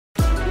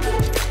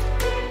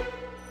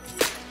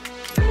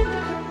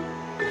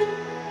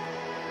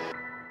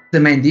the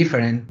main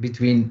difference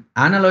between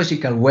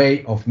analogical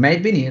way of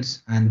made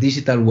veneers and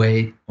digital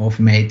way of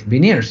made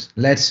veneers.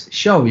 Let's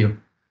show you.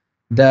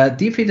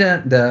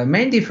 The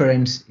main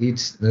difference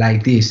is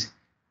like this.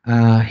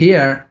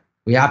 Here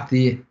we have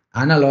the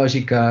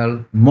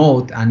analogical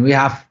mode, and we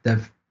have the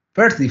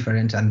first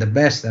difference and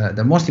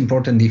the most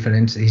important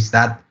difference is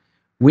that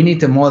we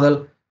need a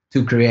model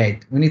to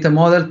create. We need a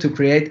model to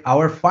create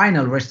our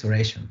final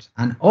restorations.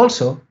 And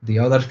also the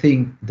other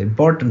thing, the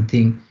important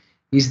thing,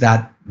 is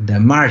that the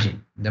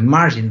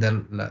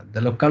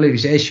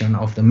localization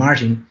of the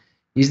margin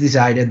is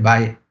decided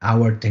by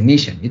our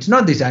technician. It's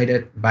not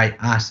decided by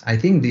us. I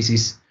think this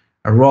is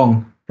a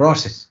wrong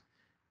process.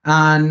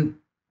 And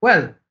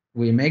well,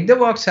 we make the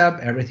workshop,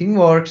 everything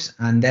works,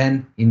 and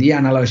then in the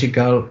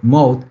analogical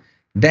mode,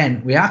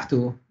 then we have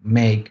to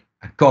make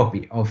a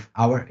copy of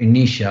our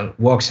initial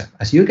workshop.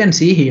 As you can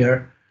see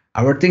here,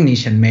 our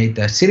technician made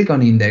the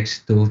silicone index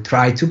to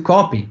try to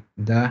copy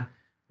the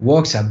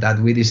workshop that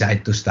we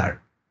decide to start.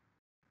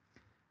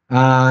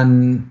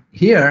 And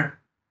here,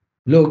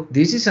 look,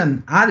 this is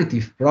an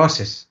additive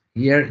process.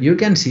 Here you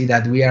can see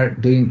that we are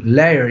doing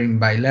layering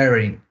by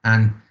layering,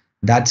 and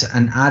that's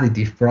an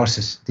additive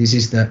process. This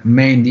is the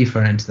main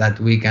difference that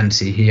we can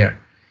see here.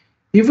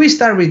 If we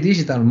start with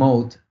digital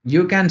mode,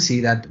 you can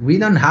see that we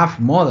don't have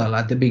model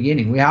at the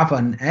beginning. We have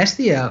an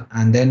STL,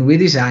 and then we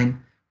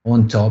design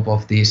on top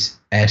of this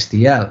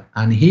STL.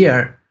 And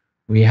here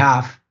we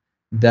have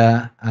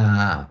the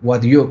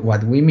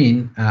what we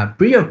mean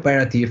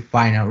preoperative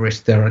final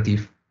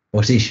restorative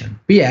position,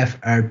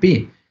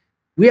 PFRP.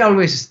 We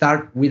always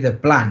start with a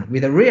plan,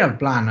 with a real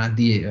plan at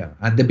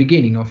the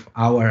beginning of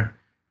our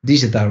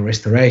digital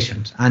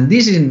restorations, and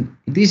this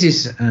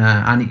is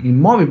an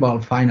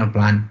immovable final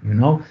plan, you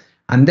know.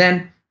 And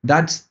then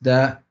that's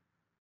the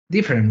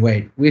different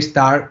way. We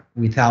start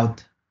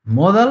without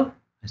model,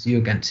 as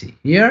you can see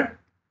here.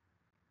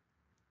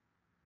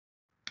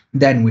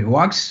 Then we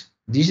wax,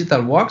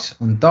 digital wax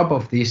on top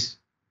of this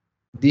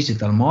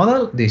digital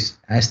model, this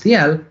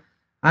STL,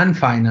 and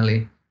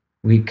finally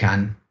we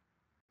can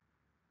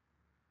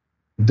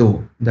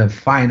do the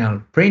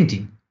final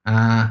printing.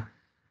 I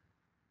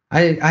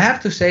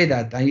have to say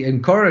that I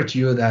encourage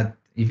you that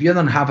if you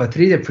don't have a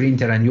 3D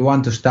printer and you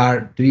want to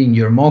start doing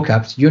your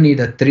mockups, you need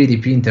a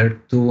 3D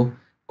printer to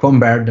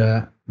convert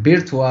the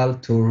virtual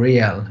to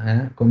real.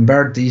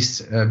 Convert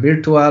this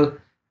virtual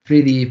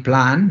 3D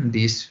plan,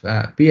 this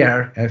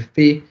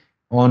PRFP,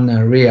 on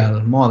a real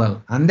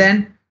model. And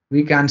then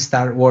we can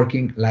start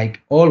working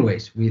like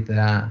always with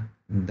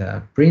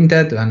the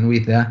printed and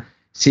with the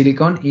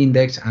silicone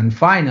index. And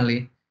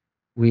finally,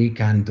 we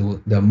can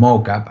do the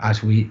mockup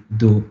as we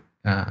do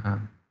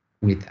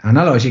with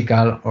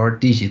analogical or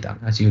digital,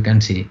 as you can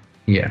see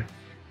here.